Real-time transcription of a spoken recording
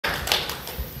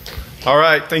All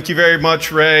right, thank you very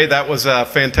much, Ray. That was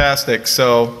fantastic.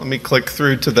 So let me click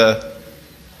through to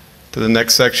the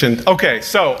next section. Okay,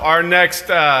 so our next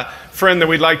friend that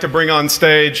we'd like to bring on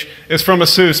stage is from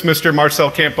Asus, Mr.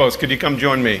 Marcel Campos. Could you come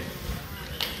join me?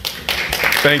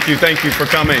 Thank you for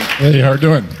coming. Hey, how are you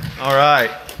doing? All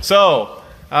right, so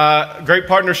great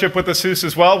partnership with Asus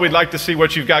as well. We'd like to see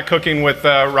what you've got cooking with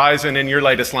Ryzen in your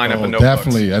latest lineup of notebooks.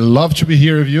 Definitely. I love to be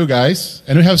here with you guys.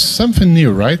 And we have something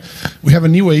new, right? We have a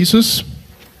new Asus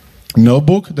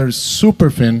notebook that is super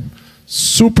thin,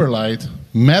 super light,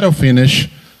 metal finish.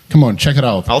 Come on, check it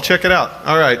out. I'll check it out.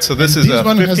 All right, so this is a 15-inch? This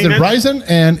one has the Ryzen,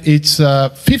 and it's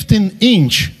a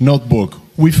 15-inch notebook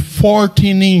with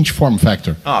 14-inch form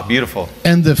factor. Ah, beautiful.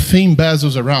 And the thin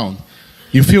bezels around.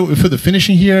 You feel the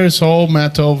finishing here, it's all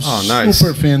metal, nice.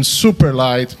 Super thin, super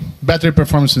light, battery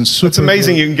performance is super It's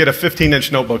amazing good. You can get a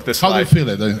 15-inch notebook this How light. do you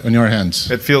feel it on your hands?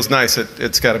 It feels nice.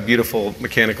 It's got a beautiful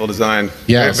mechanical design.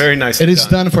 Yes. Very nice. It is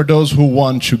done for those who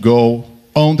want to go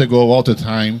on the go all the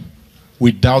time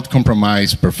without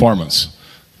compromise performance.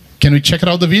 Can we check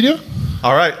out the video?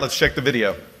 All right, let's check the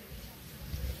video.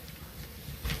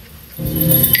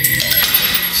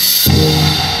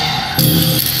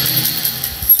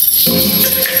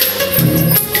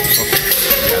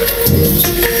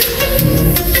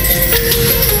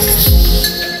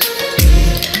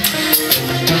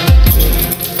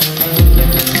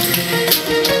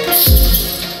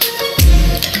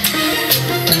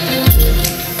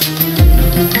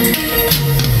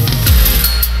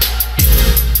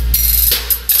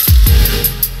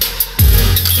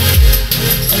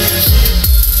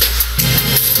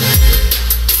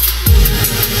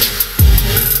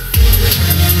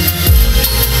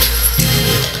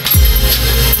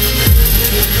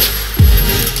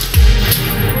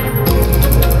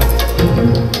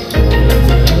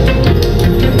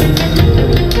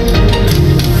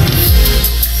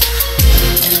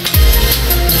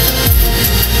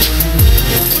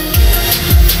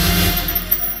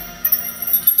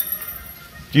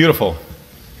 Beautiful.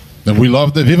 And we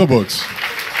love the VivoBooks.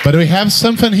 But we have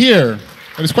something here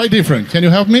that is quite different. Can you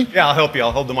help me? Yeah, I'll help you.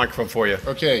 I'll hold the microphone for you.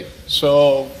 Okay,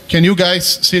 so can you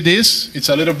guys see this? It's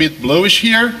a little bit bluish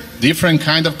here, different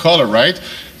kind of color, right?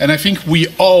 And I think we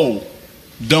all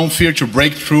don't fear to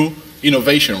break through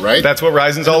innovation, right? That's what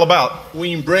Ryzen's all about.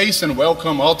 We embrace and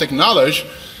welcome all technology.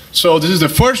 So this is the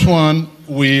first one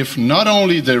with not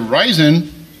only the Ryzen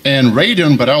and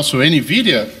Radeon, but also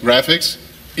NVIDIA graphics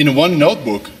in one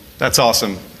notebook. That's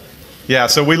awesome. Yeah,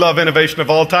 so we love innovation of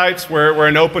all types. We're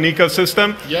an open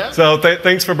ecosystem. Yeah. So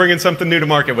thanks for bringing something new to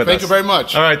market with us. Thank you very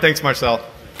much. All right, thanks, Marcel.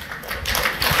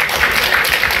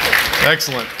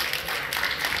 Excellent.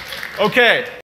 Okay.